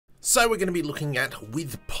So we're going to be looking at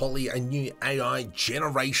WithPoly, a new AI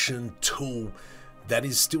generation tool that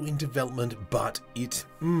is still in development, but it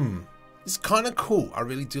is kind of cool. I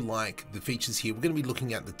really do like the features here. We're going to be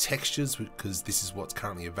looking at the textures because this is what's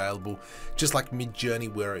currently available. Just like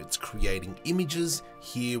Midjourney where it's creating images,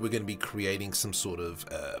 here we're going to be creating some sort of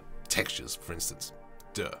textures, for instance.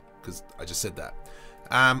 Because I just said that.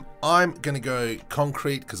 I'm going to go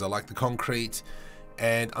concrete because I like the concrete.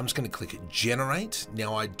 And I'm just going to click generate.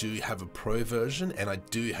 Now I do have a pro version and I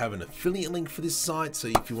do have an affiliate link for this site. So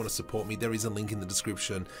if you want to support me, there is a link in the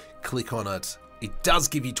description. Click on it. It does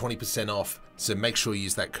give you 20% off. So make sure you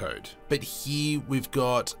use that code. But here we've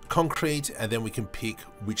got concrete and then we can pick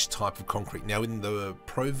which type of concrete. Now in the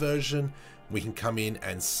pro version, we can come in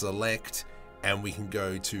and select and we can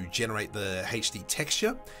go to generate the HD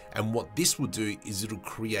texture. And what this will do is it'll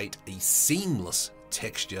create a seamless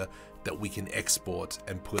texture that we can export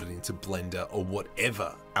and put it into Blender or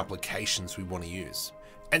whatever applications we want to use.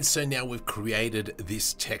 And so now we've created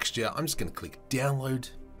this texture. I'm just going to click download.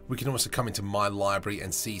 We can also come into my library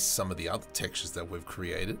and see some of the other textures that we've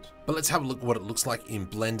created. But let's have a look at what it looks like in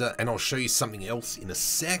Blender, and I'll show you something else in a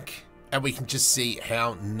sec. And we can just see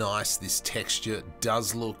how nice this texture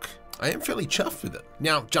does look. I am fairly chuffed with it.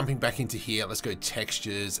 Now jumping back into here, let's go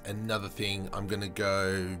textures. Another thing, I'm going to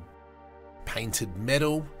go painted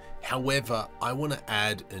metal. However, I want to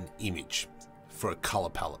add an image for a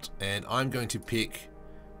color palette, and I'm going to pick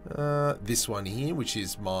this one here, which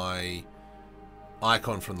is my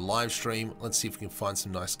icon from the live stream. Let's see if we can find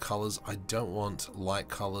some nice colors. I don't want light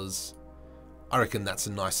colors. I reckon that's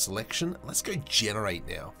a nice selection. Let's go generate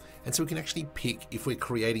now. And so we can actually pick, if we're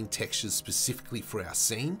creating textures specifically for our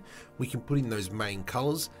scene, we can put in those main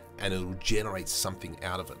colors and it'll generate something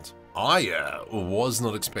out of it. I was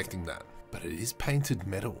not expecting that, but it is painted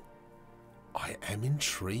metal. I am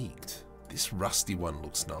intrigued. This rusty one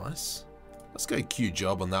looks nice. Let's go Q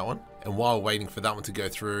job on that one. And while waiting for that one to go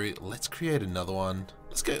through, let's create another one.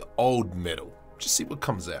 Let's go old metal. Just see what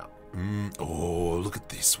comes out. Oh, look at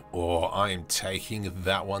this. Oh, I am taking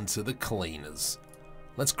that one to the cleaners.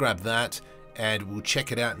 Let's grab that and we'll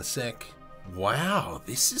check it out in a sec. Wow,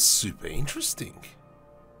 this is super interesting.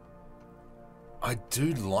 I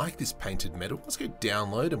do like this painted metal. Let's go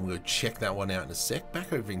download and we'll go check that one out in a sec.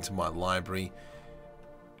 Back over into my library.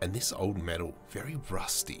 And this old metal, very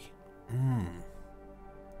rusty.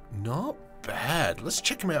 Not bad. Let's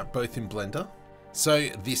check them out both in Blender. So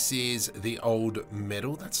this is the old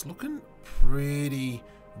metal. That's looking pretty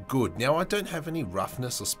good. Now I don't have any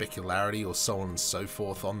roughness or specularity or so on and so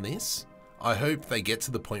forth on this. I hope they get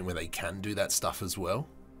to the point where they can do that stuff as well,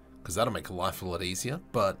 because that'll make life a lot easier,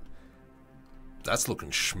 but that's looking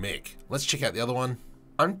schmick. Let's check out the other one.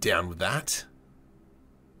 I'm down with that.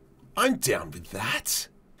 I'm down with that.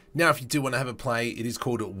 Now, if you do want to have a play, it is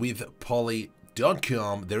called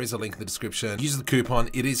WithPoly.com. There is a link in the description. Use the coupon.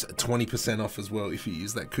 It is 20% off as well if you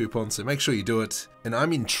use that coupon. So make sure you do it. And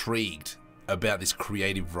I'm intrigued about this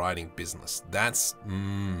creative writing business. That's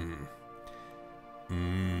going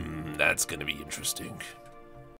to be interesting.